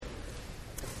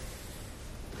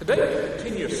Today we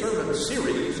continue a sermon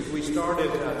series we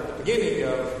started at the beginning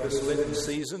of this Lenten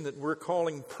season that we're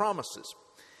calling Promises.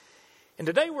 And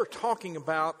today we're talking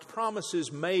about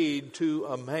promises made to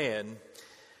a man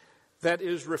that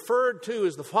is referred to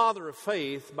as the father of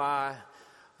faith by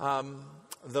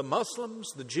the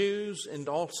Muslims, the Jews, and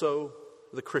also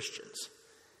the Christians.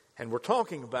 And we're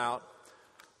talking about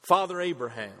Father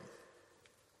Abraham.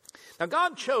 Now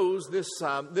God chose this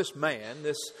man,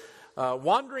 this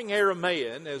wandering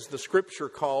Aramaean, as the scripture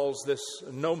calls this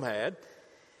nomad,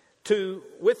 to,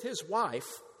 with his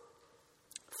wife,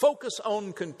 focus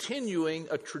on continuing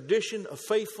a tradition of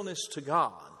faithfulness to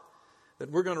God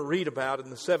that we're going to read about in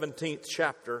the 17th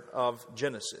chapter of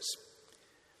Genesis.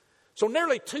 So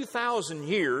nearly 2,000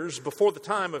 years before the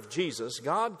time of Jesus,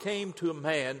 God came to a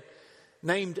man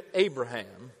named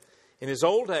Abraham in his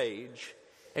old age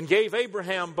and gave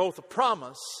Abraham both a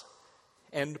promise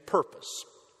and purpose.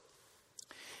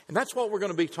 And that's what we're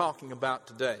going to be talking about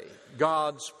today.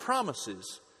 God's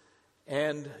promises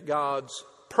and God's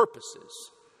purposes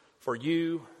for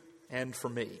you and for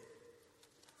me.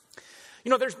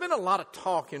 You know, there's been a lot of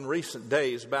talk in recent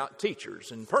days about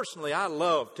teachers. And personally, I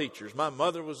love teachers. My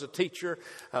mother was a teacher.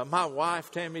 My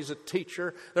wife, Tammy's a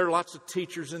teacher. There are lots of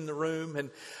teachers in the room.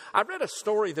 And I read a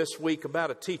story this week about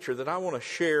a teacher that I want to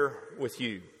share with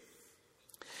you.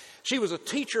 She was a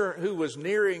teacher who was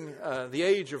nearing the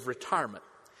age of retirement.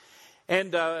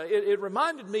 And it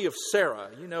reminded me of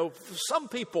Sarah. You know, some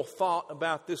people thought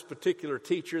about this particular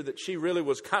teacher that she really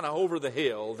was kind of over the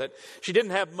hill, that she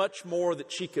didn't have much more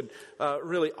that she could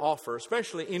really offer,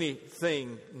 especially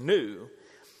anything new.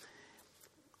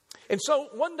 And so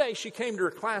one day she came to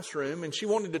her classroom and she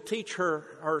wanted to teach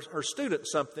her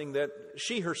students something that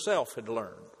she herself had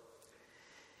learned.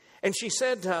 And she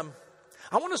said,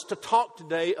 I want us to talk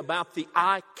today about the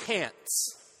I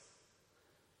can'ts.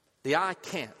 The I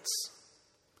can'ts.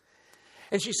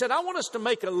 And she said, I want us to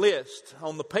make a list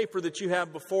on the paper that you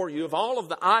have before you of all of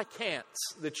the I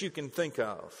can'ts that you can think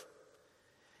of.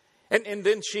 And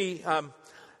then she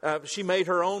made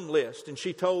her own list, and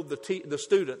she told the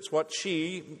students what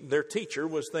their teacher,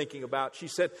 was thinking about. She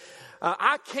said,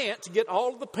 I can't get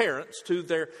all of the parents to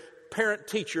their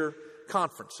parent-teacher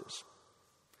conferences.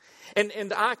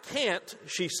 And I can't,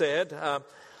 she said,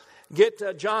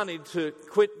 get Johnny to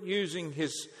quit using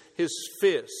his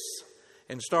fists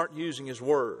and start using his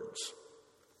words.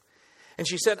 And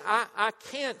she said, I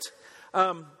can't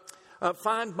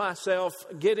find myself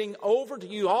getting over to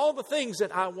you all the things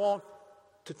that I want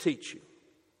to teach you.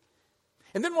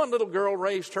 And then one little girl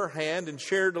raised her hand and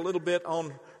shared a little bit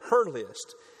on her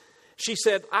list. She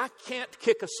said, I can't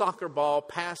kick a soccer ball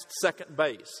past second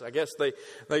base. I guess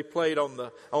they played on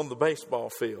the baseball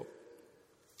field.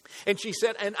 And she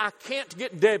said, and I can't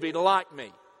get Debbie to like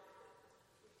me.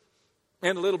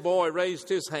 And a little boy raised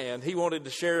his hand. He wanted to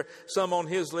share some on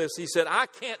his list. He said, I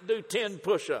can't do 10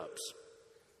 push-ups.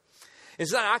 He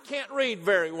said, I can't read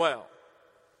very well.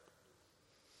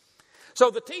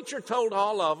 So the teacher told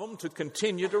all of them to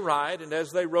continue to write. And as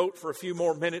they wrote for a few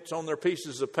more minutes on their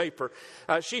pieces of paper,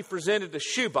 she presented a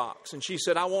shoebox. And she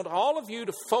said, I want all of you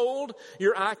to fold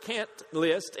your I can't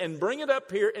list and bring it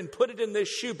up here and put it in this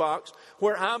shoebox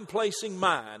where I'm placing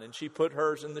mine. And she put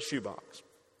hers in the shoebox.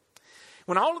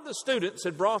 When all of the students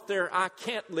had brought their I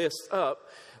can't lists up,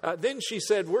 then she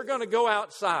said, we're going to go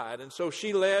outside. And so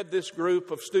she led this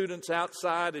group of students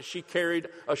outside as she carried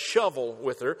a shovel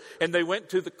with her. And they went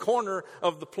to the corner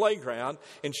of the playground.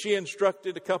 And she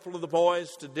instructed a couple of the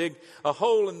boys to dig a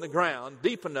hole in the ground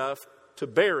deep enough to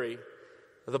bury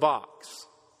the box.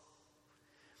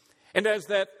 And as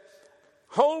that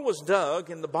hole was dug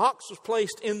and the box was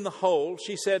placed in the hole,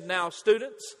 she said, now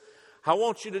students, I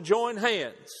want you to join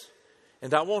hands.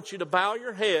 And I want you to bow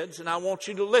your heads and I want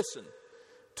you to listen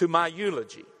to my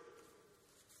eulogy.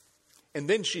 And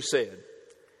then she said,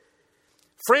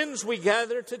 friends, we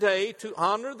gather today to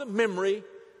honor the memory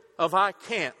of I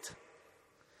can't.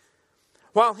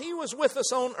 While he was with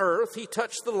us on earth, he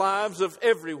touched the lives of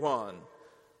everyone,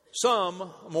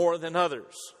 some more than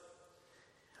others.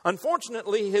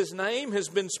 Unfortunately, his name has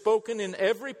been spoken in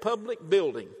every public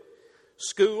building,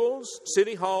 schools,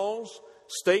 city halls,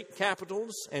 state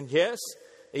capitals, and yes,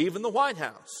 even the White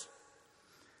House.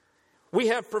 We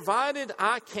have provided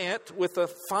I can't with a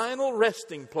final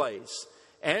resting place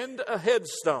and a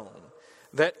headstone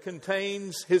that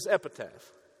contains his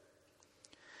epitaph.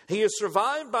 He is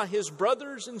survived by his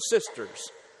brothers and sisters.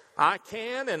 I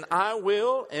can and I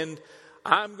will, and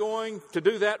I'm going to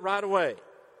do that right away.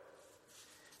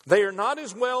 They are not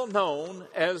as well known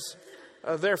as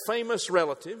their famous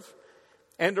relative,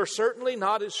 and are certainly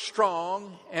not as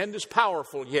strong and as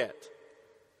powerful yet.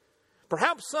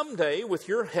 Perhaps someday, with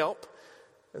your help,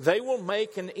 they will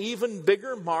make an even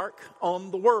bigger mark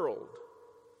on the world.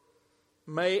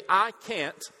 May I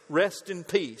Can't rest in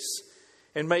peace,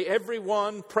 and may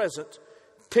everyone present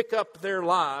pick up their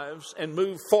lives and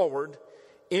move forward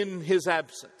in his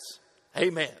absence.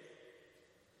 Amen.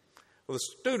 Well,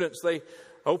 the students, they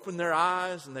opened their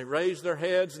eyes and they raised their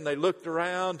heads and they looked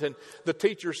around, and the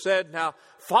teacher said, "Now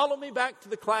follow me back to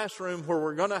the classroom where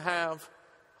we're going to have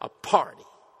a party."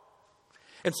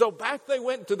 And so back they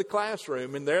went to the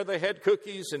classroom, and there they had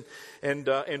cookies and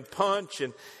punch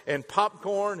and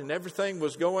popcorn, and everything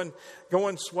was going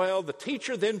swell. The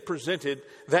teacher then presented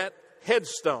that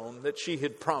headstone that she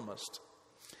had promised.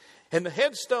 And the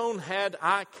headstone had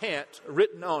 "I Can't"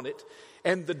 written on it,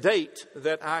 and the date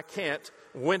that "I Can't"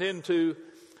 went into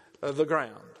the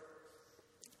ground.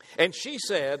 And she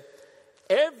said,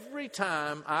 "Every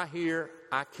time I hear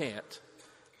 'I can't,'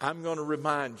 I'm going to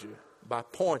remind you by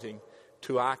pointing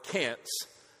to 'I Can't's'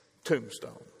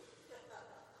 tombstone."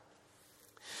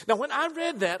 Now, when I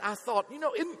read that, I thought,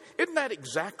 isn't that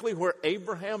exactly where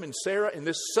Abraham and Sarah, in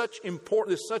this such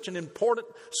an important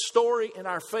story in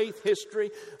our faith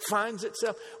history, finds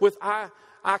itself, with I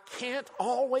can't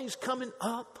always coming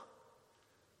up,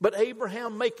 but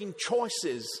Abraham making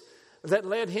choices that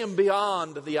led him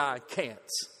beyond the "I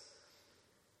can'ts."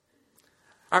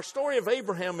 Our story of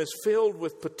Abraham is filled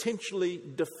with potentially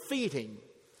defeating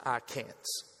 "I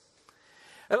can'ts."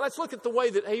 And let's look at the way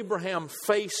that Abraham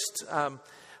faced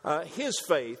his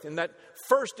faith in that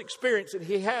first experience that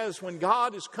he has when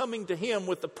God is coming to him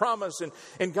with the promise.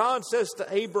 And God says to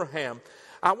Abraham,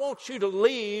 "I want you to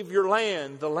leave your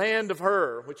land, the land of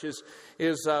Ur," which is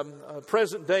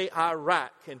present-day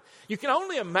Iraq. And you can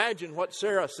only imagine what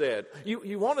Sarah said.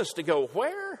 You want us to go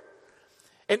where?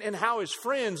 And how his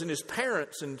friends and his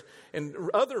parents and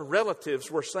other relatives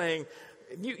were saying,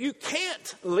 you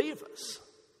can't leave us.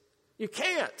 You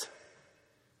can't.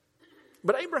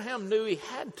 But Abraham knew he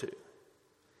had to.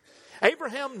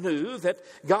 Abraham knew that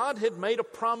God had made a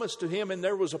promise to him and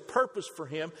there was a purpose for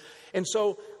him. And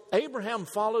so Abraham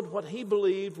followed what he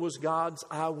believed was God's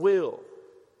 "I will."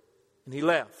 And he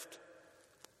left.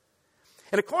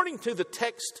 And according to the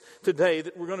text today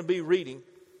that we're going to be reading,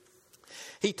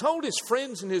 he told his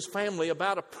friends and his family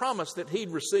about a promise that he'd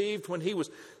received when he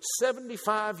was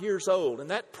 75 years old.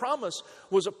 And that promise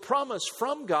was a promise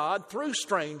from God through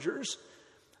strangers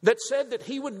that said that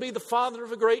he would be the father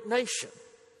of a great nation,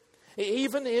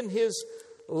 even in his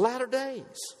latter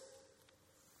days.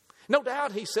 No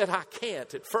doubt he said, "I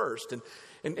can't" at first.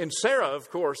 And Sarah,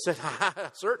 of course, said, "I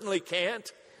certainly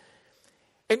can't."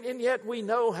 And yet we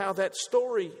know how that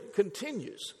story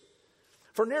continues.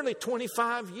 For nearly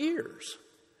 25 years,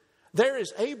 there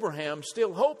is Abraham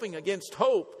still hoping against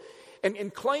hope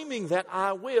and claiming that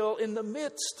 "I will" in the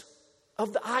midst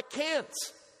of the "I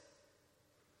can'ts."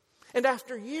 And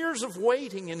after years of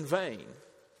waiting in vain,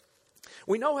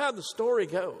 we know how the story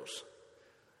goes.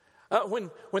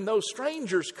 When those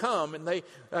strangers come and they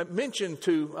mention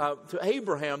to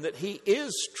Abraham that he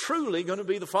is truly going to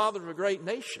be the father of a great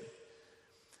nation,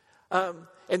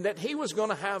 and that he was going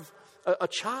to have a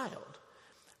child,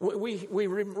 we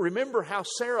remember how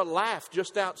Sarah laughed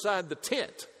just outside the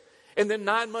tent. And then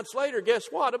 9 months later,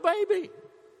 guess what? A baby.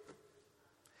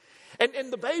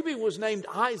 And the baby was named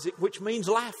Isaac, which means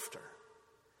laughter.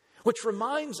 Which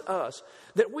reminds us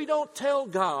that we don't tell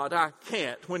God "I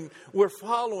can't" when we're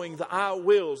following the "I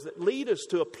wills" that lead us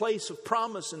to a place of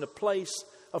promise and a place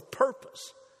of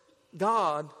purpose.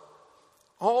 God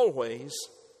always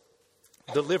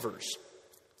delivers.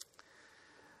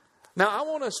 Now, I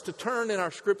want us to turn in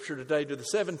our scripture today to the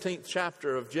 17th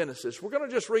chapter of Genesis. We're going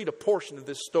to just read a portion of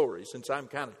this story since I'm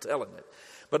kind of telling it.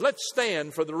 But let's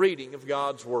stand for the reading of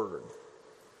God's Word.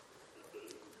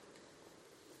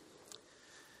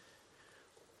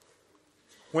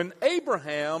 When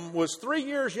Abraham was 3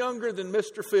 years younger than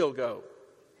Mr. Philgo,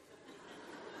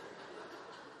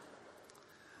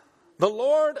 the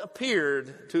Lord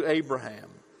appeared to Abraham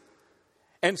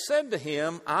and said to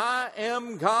him, "I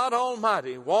am God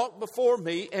Almighty. Walk before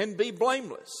me and be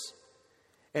blameless.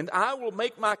 And I will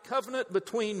make my covenant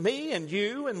between me and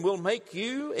you and will make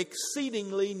you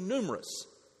exceedingly numerous."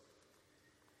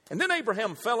 And then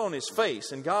Abraham fell on his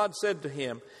face, and God said to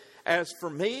him, "As for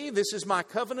me, this is my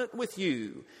covenant with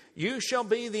you. You shall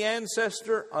be the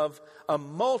ancestor of a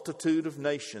multitude of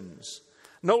nations.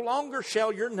 No longer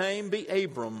shall your name be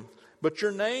Abram, but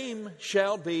your name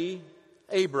shall be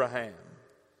Abraham.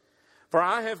 For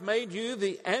I have made you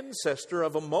the ancestor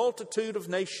of a multitude of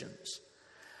nations.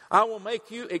 I will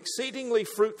make you exceedingly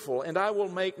fruitful, and I will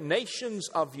make nations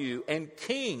of you, and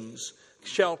kings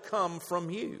shall come from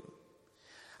you.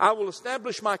 I will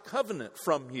establish my covenant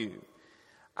from you,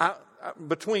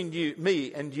 between you,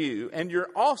 me and you, and your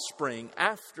offspring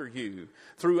after you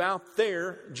throughout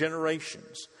their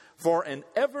generations, for an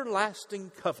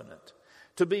everlasting covenant,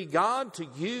 to be God to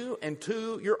you and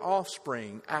to your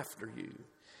offspring after you.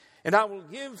 And I will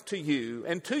give to you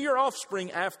and to your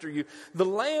offspring after you the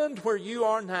land where you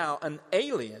are now an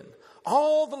alien,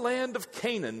 all the land of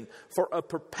Canaan, for a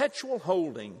perpetual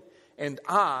holding, and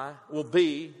I will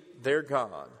be their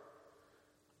God.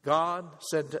 God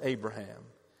said to Abraham,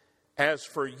 as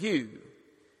for you,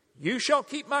 you shall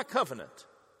keep my covenant,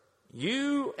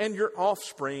 you and your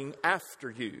offspring after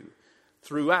you,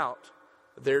 throughout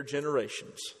their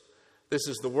generations. This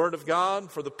is the word of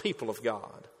God for the people of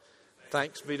God.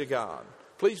 Thanks be to God.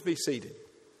 Please be seated.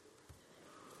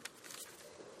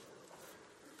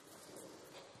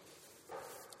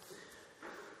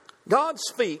 God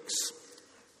speaks,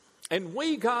 and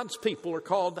we, God's people, are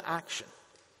called to action.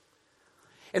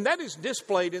 And that is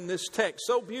displayed in this text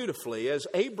so beautifully as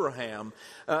Abraham,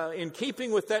 in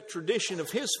keeping with that tradition of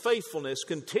his faithfulness,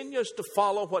 continues to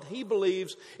follow what he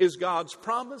believes is God's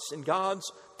promise and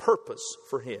God's purpose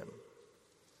for him.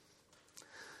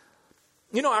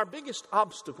 You know, our biggest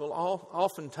obstacle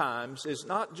oftentimes is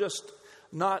not just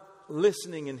not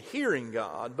listening and hearing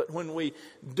God, but when we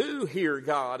do hear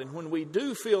God and when we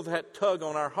do feel that tug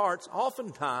on our hearts,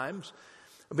 oftentimes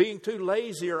being too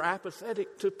lazy or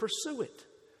apathetic to pursue it,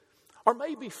 or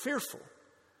maybe fearful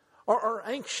or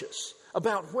anxious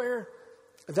about where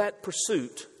that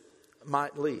pursuit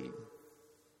might lead.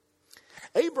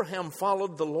 Abraham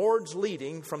followed the Lord's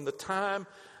leading from the time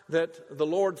that the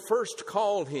Lord first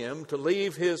called him to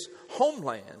leave his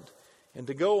homeland and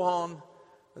to go on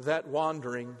that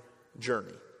wandering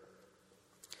journey.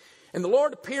 And the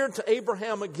Lord appeared to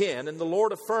Abraham again, and the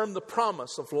Lord affirmed the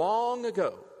promise of long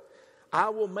ago. I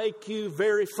will make you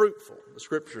very fruitful, the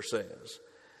scripture says.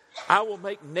 I will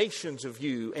make nations of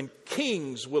you, and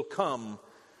kings will come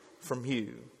from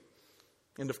you.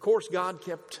 And of course, God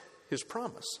kept his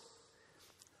promise.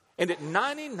 And at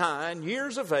 99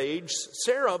 years of age,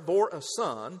 Sarah bore a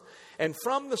son, and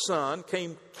from the son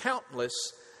came countless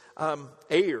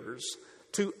heirs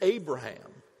to Abraham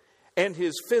and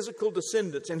his physical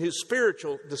descendants and his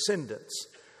spiritual descendants,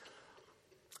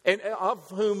 and of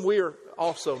whom we are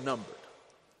also numbered.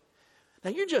 Now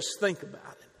you just think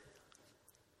about it.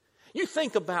 You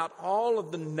think about all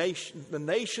of the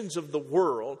nations of the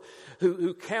world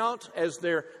who count as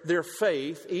their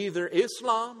faith either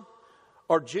Islam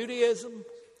or Judaism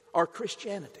or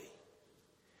Christianity.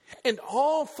 And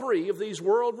all three of these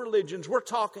world religions, we're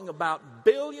talking about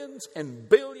billions and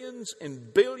billions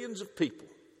and billions of people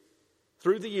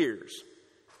through the years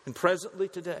and presently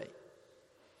today,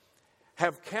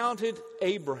 have counted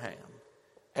Abraham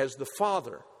as the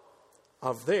father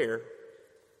of their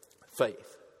faith.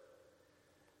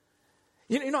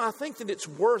 You know, I think that it's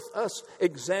worth us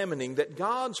examining that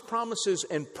God's promises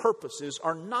and purposes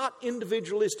are not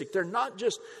individualistic. They're not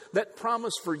just that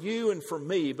promise for you and for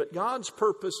me, but God's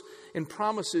purpose and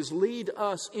promises lead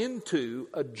us into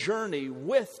a journey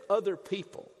with other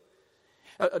people.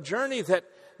 A journey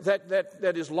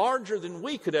that is larger than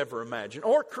we could ever imagine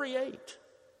or create.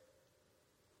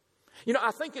 You know,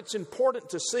 I think it's important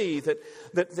to see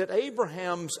that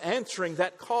Abraham's answering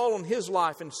that call on his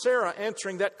life and Sarah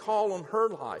answering that call on her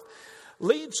life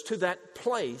leads to that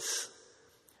place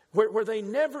where they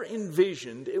never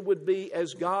envisioned it would be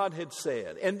as God had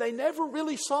said. And they never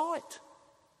really saw it.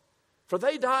 For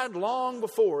they died long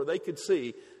before they could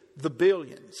see the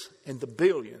billions and the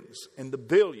billions and the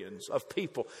billions of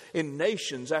people in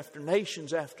nations after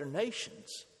nations after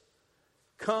nations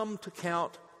come to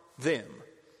count them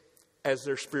as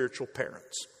their spiritual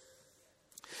parents.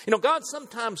 You know, God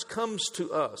sometimes comes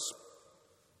to us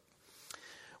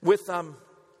with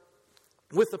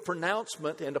a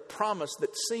pronouncement and a promise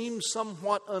that seems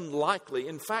somewhat unlikely,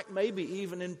 in fact, maybe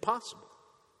even impossible.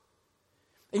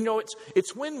 You know,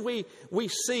 it's when we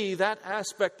see that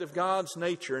aspect of God's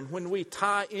nature and when we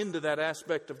tie into that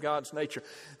aspect of God's nature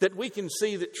that we can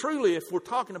see that truly, if we're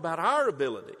talking about our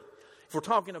ability, if we're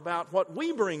talking about what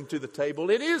we bring to the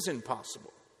table, it is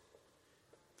impossible.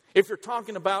 If you're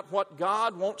talking about what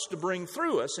God wants to bring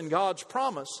through us and God's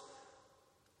promise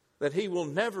that He will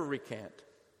never recant,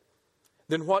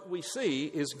 then what we see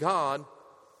is God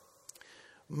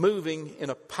moving in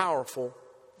a powerful,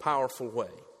 powerful way.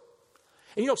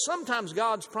 And you know, sometimes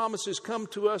God's promises come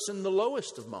to us in the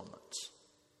lowest of moments.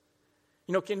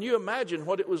 You know, can you imagine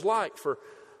what it was like for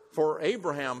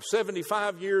Abraham,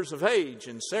 75 years of age,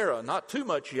 and Sarah, not too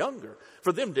much younger,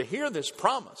 for them to hear this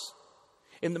promise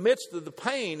in the midst of the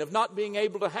pain of not being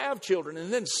able to have children,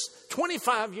 and then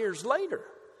 25 years later,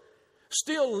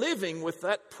 still living with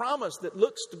that promise that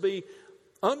looks to be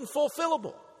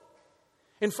unfulfillable.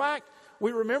 In fact,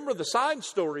 we remember the side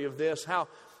story of this, how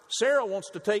Sarah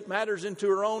wants to take matters into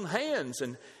her own hands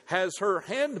and has her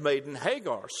handmaiden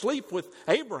Hagar sleep with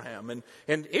Abraham.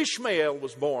 And Ishmael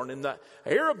was born, and the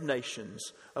Arab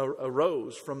nations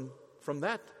arose from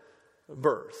that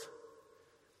birth.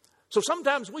 So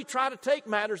sometimes we try to take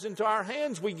matters into our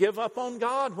hands. We give up on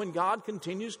God when God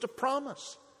continues to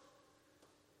promise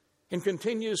and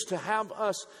continues to have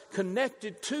us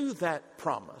connected to that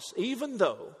promise, even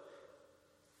though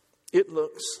it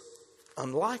looks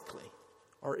unlikely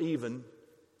or even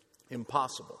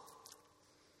impossible.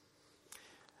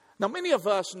 Now, many of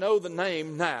us know the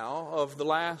name now of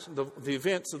the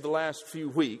events of the last few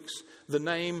weeks, the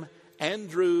name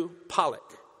Andrew Pollack.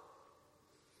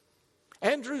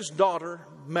 Andrew's daughter,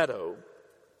 Meadow,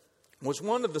 was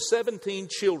one of the 17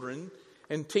 children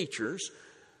and teachers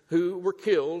who were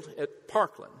killed at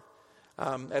Parkland,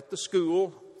 at the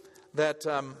school that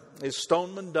is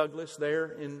Stoneman Douglas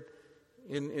there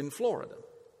in Florida.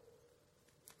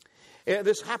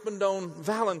 This happened on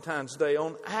Valentine's Day,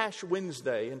 on Ash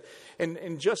Wednesday.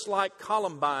 And just like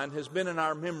Columbine has been in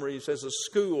our memories as a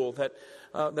school that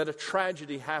a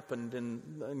tragedy happened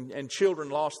and children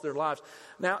lost their lives.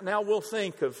 Now we'll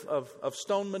think of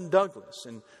Stoneman Douglas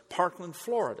in Parkland,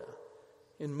 Florida,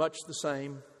 in much the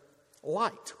same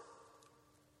light.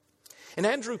 And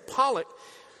Andrew Pollack,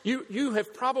 you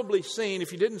have probably seen,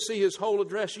 if you didn't see his whole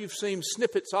address, you've seen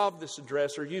snippets of this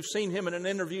address, or you've seen him in an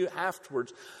interview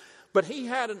afterwards. But he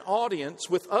had an audience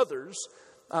with others,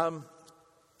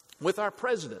 with our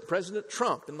president, President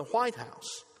Trump, in the White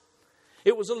House.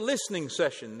 It was a listening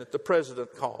session that the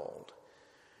president called.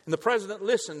 And the president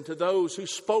listened to those who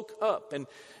spoke up. And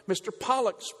Mr.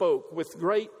 Pollack spoke with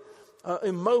great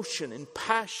emotion and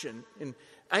passion and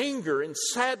anger and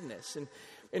sadness.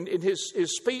 And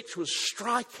his speech was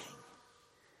striking.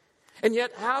 And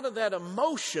yet out of that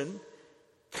emotion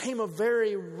came a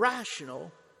very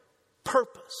rational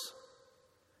purpose.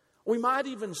 We might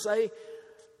even say,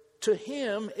 to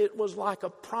him, it was like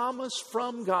a promise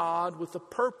from God with a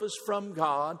purpose from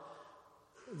God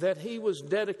that he was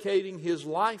dedicating his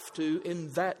life to in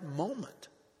that moment.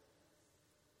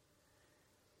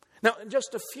 Now,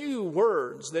 just a few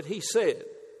words that he said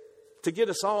to get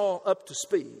us all up to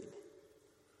speed.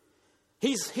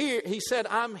 He's here. He said,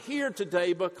 "I'm here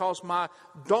today because my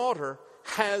daughter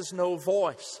has no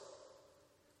voice.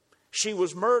 She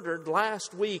was murdered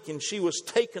last week and she was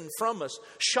taken from us,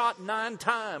 shot 9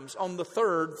 times on the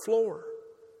 3rd floor.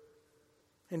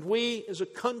 And we as a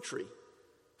country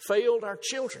failed our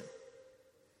children.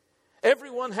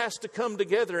 Everyone has to come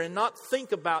together and not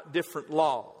think about different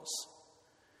laws.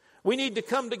 We need to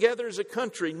come together as a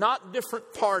country, not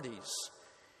different parties,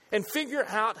 and figure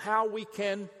out how we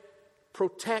can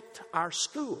protect our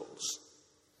schools.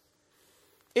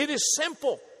 It is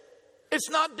simple. It's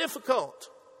not difficult.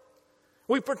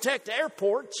 We protect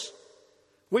airports.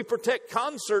 We protect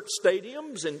concert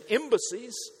stadiums and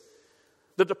embassies.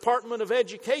 The Department of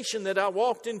Education that I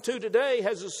walked into today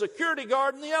has a security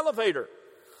guard in the elevator.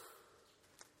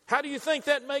 How do you think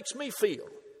that makes me feel?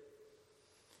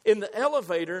 In the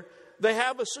elevator, they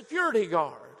have a security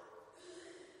guard.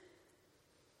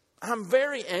 I'm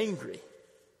very angry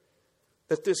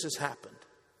that this has happened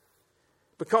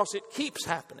because it keeps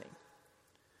happening.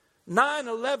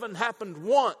 9/11 happened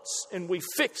once and we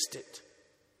fixed it.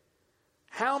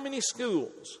 How many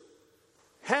schools,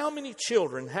 how many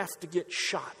children have to get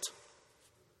shot?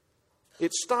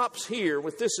 It stops here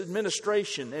with this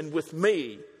administration and with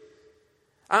me.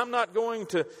 I'm not going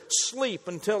to sleep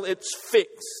until it's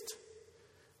fixed.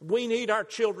 We need our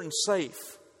children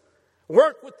safe.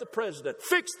 Work with the president.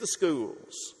 Fix the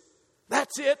schools.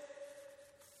 That's it.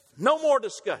 No more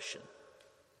discussion.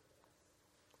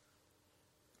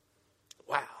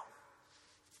 Wow.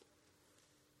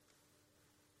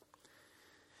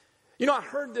 You know, I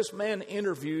heard this man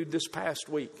interviewed this past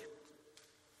week.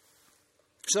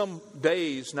 Some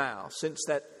days now since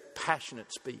that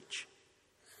passionate speech.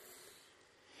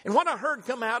 And what I heard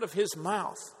come out of his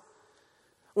mouth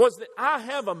was that I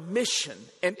have a mission,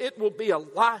 and it will be a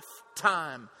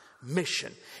lifetime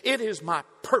mission. It is my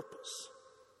purpose.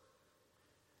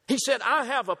 He said, I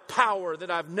have a power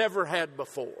that I've never had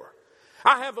before.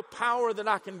 I have a power that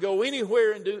I can go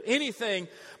anywhere and do anything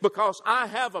because I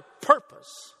have a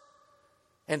purpose,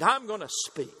 and I'm going to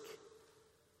speak.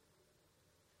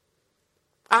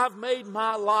 I've made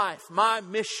my life, my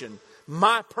mission,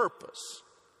 my purpose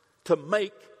to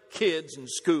make kids and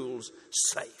schools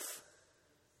safe.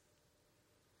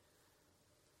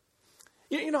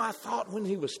 You know, I thought when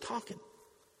he was talking,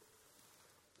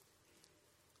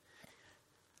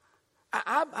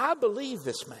 I believe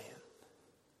this man.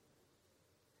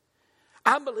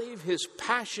 I believe his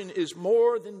passion is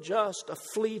more than just a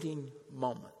fleeting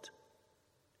moment.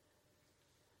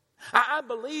 I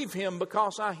believe him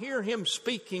because I hear him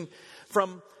speaking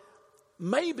from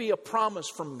maybe a promise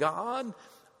from God,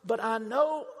 but I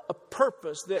know a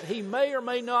purpose that he may or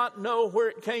may not know where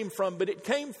it came from, but it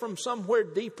came from somewhere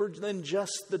deeper than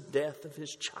just the death of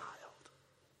his child.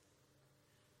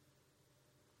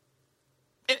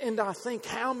 And I think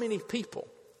how many people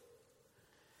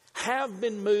have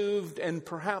been moved and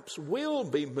perhaps will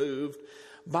be moved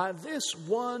by this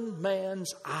one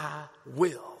man's "I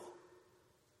will,"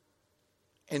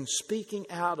 and speaking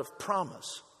out of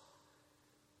promise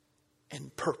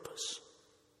and purpose.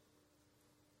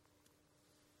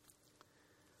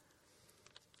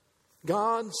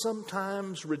 God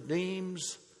sometimes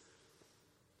redeems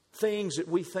things that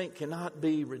we think cannot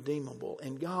be redeemable.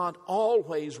 And God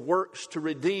always works to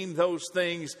redeem those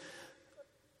things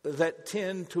that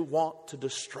tend to want to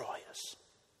destroy us.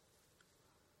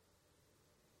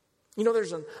 You know,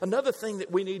 there's another thing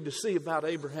that we need to see about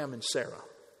Abraham and Sarah.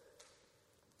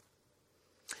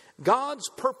 God's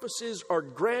purposes are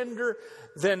grander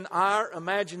than our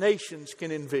imaginations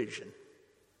can envision.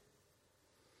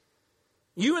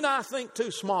 You and I think too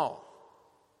small,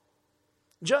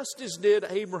 just as did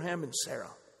Abraham and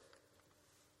Sarah.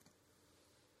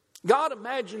 God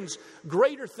imagines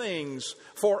greater things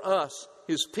for us,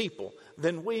 his people,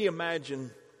 than we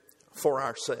imagine for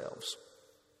ourselves.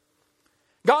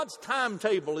 God's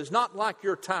timetable is not like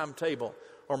your timetable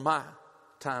or my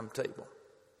timetable.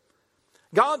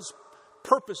 God's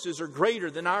purposes are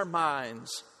greater than our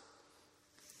minds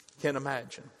can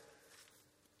imagine.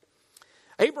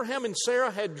 Abraham and Sarah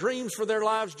had dreams for their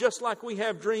lives just like we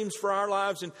have dreams for our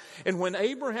lives. And when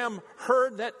Abraham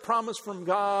heard that promise from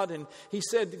God and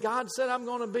God said, I'm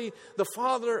going to be the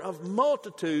father of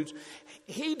multitudes,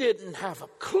 he didn't have a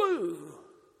clue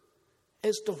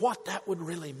as to what that would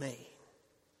really mean.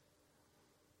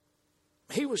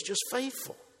 He was just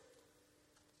faithful.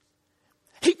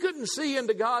 He couldn't see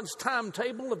into God's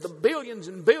timetable of the billions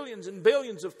and billions and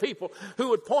billions of people who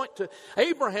would point to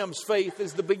Abraham's faith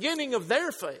as the beginning of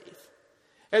their faith,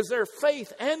 as their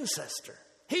faith ancestor.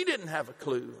 He didn't have a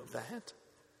clue of that.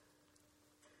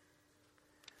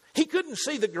 He couldn't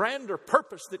see the grander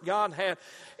purpose that God had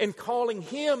in calling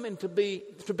him and to be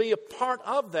a part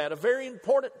of that, a very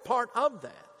important part of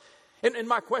that. And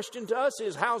my question to us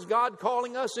is, how's God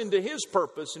calling us into his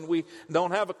purpose? And we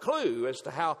don't have a clue as to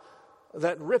how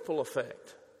that ripple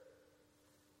effect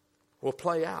will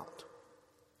play out.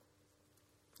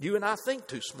 You and I think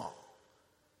too small.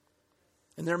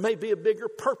 And there may be a bigger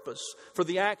purpose for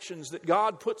the actions that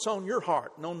God puts on your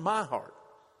heart and on my heart.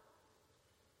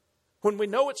 When we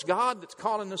know it's God that's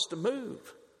calling us to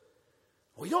move,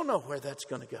 we don't know where that's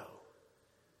going to go.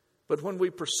 But when we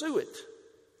pursue it,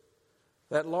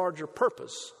 that larger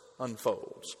purpose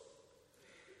unfolds.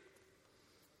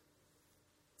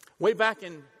 Way back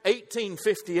in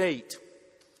 1858,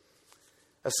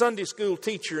 a Sunday school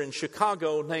teacher in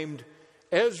Chicago named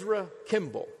Ezra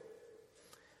Kimball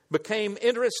became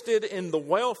interested in the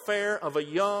welfare of a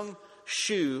young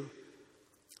shoe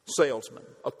salesman,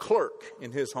 a clerk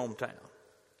in his hometown.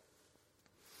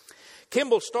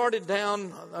 Kimball started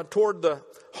down toward the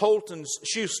Holton's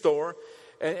shoe store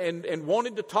and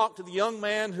wanted to talk to the young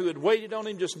man who had waited on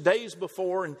him just days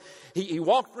before. And he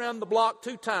walked around the block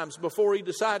 2 times before he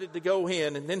decided to go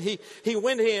in. And then he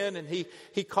went in and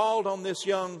he called on this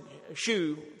young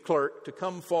shoe clerk to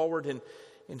come forward,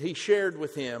 and he shared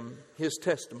with him his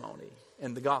testimony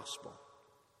and the gospel.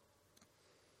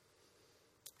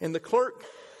 And the clerk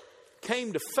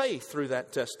came to faith through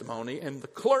that testimony, and the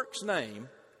clerk's name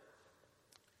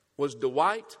was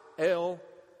Dwight L.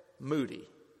 Moody,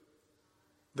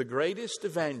 the greatest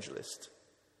evangelist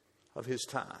of his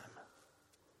time.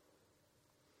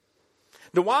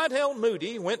 Dwight L.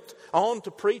 Moody went on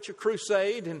to preach a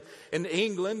crusade in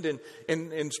England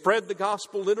and spread the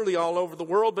gospel literally all over the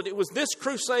world. But it was this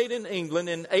crusade in England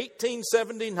in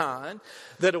 1879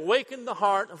 that awakened the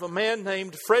heart of a man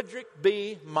named Frederick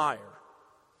B. Meyer,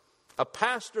 a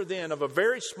pastor then of a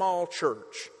very small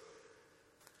church.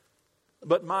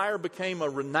 But Meyer became a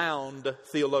renowned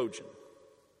theologian.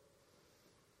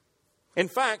 In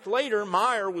fact, later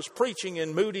Meyer was preaching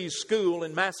in Moody's school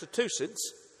in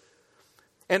Massachusetts,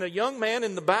 and a young man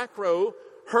in the back row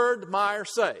heard Meyer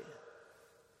say,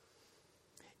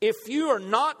 "If you are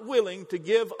not willing to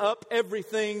give up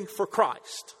everything for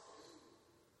Christ,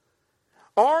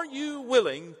 are you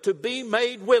willing to be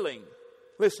made willing?"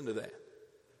 Listen to that.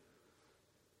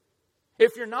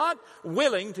 If you're not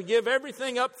willing to give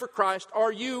everything up for Christ,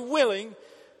 are you willing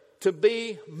to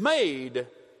be made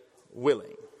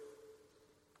willing.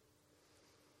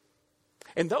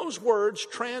 And those words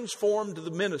transformed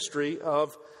the ministry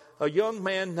of a young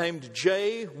man named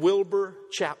J. Wilbur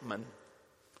Chapman,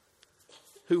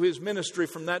 who his ministry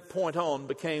from that point on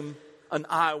became an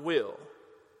I Will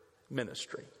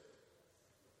ministry.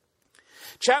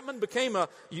 Chapman became a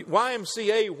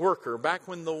YMCA worker back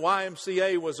when the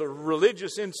YMCA was a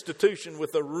religious institution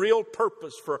with a real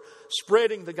purpose for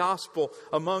spreading the gospel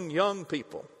among young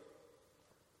people.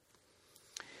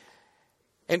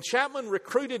 And Chapman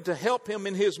recruited to help him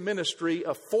in his ministry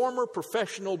a former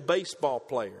professional baseball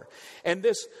player. And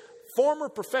this former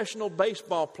professional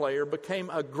baseball player became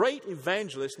a great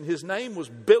evangelist, and his name was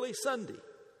Billy Sunday.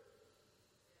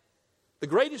 The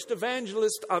greatest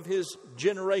evangelist of his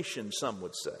generation, some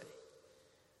would say.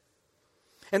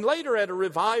 And later at a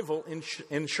revival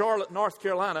in Charlotte, North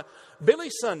Carolina,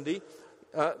 Billy Sunday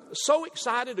so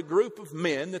excited a group of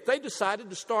men that they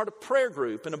decided to start a prayer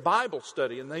group and a Bible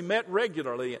study, and they met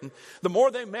regularly. And the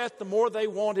more they met, the more they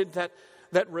wanted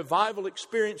that revival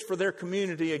experience for their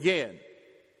community again.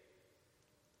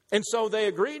 And so they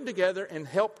agreed together and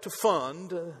helped to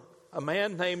fund a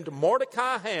man named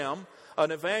Mordecai Ham,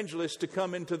 an evangelist, to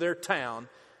come into their town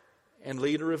and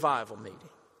lead a revival meeting.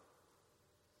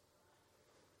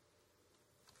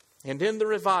 And in the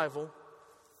revival,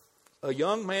 a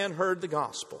young man heard the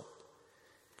gospel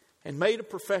and made a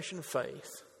profession of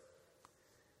faith.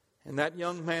 And that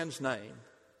young man's name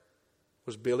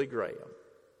was Billy Graham.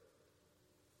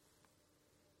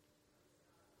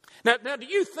 Now, do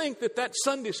you think that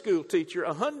Sunday school teacher,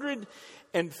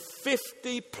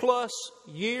 150 plus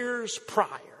years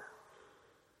prior,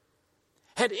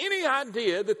 had any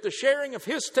idea that the sharing of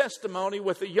his testimony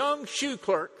with a young shoe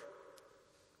clerk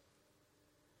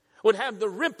would have the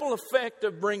ripple effect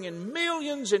of bringing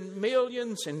millions and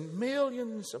millions and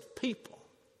millions of people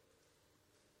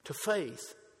to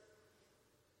faith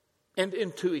and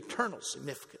into eternal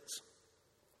significance?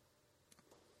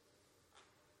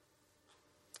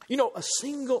 You know, a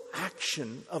single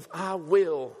action of I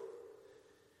will,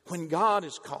 when God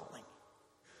is calling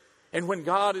and when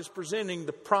God is presenting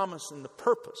the promise and the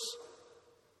purpose,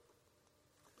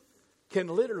 can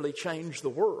literally change the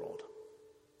world.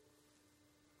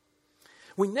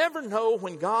 We never know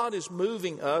when God is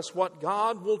moving us what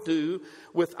God will do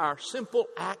with our simple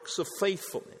acts of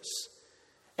faithfulness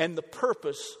and the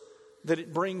purpose that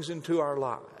it brings into our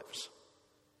lives.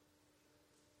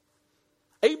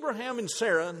 Abraham and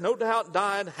Sarah no doubt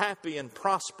died happy and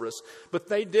prosperous, but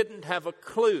they didn't have a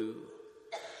clue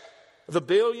the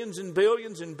billions and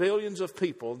billions and billions of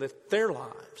people that their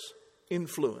lives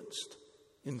influenced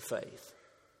in faith.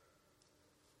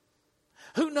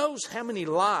 Who knows how many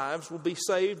lives will be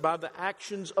saved by the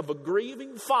actions of a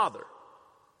grieving father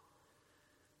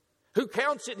who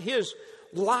counts it his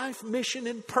life mission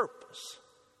and purpose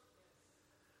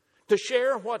to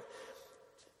share what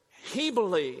he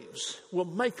believes will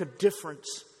make a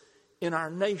difference in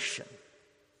our nation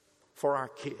for our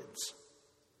kids.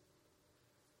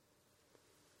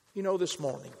 You know, this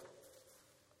morning,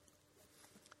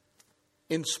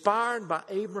 inspired by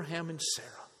Abraham and Sarah,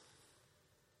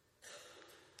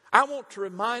 I want to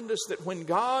remind us that when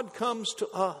God comes to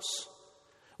us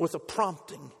with a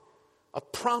prompting, a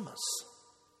promise,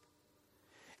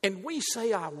 and we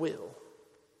say, I will,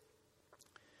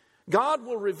 God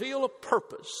will reveal a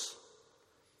purpose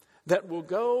that will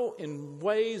go in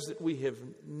ways that we have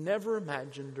never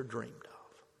imagined or dreamed of,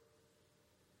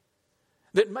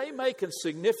 that may make a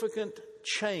significant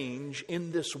change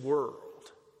in this world.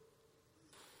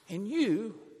 And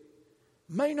you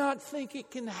may not think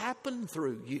it can happen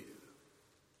through you.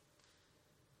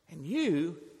 And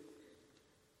you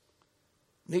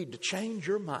need to change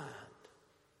your mind,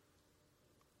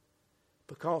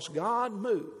 because God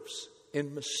moves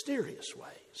in mysterious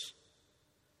ways.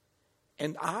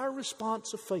 And our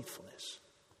response of faithfulness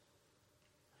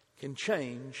can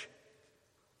change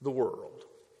the world.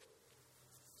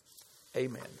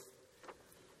 Amen.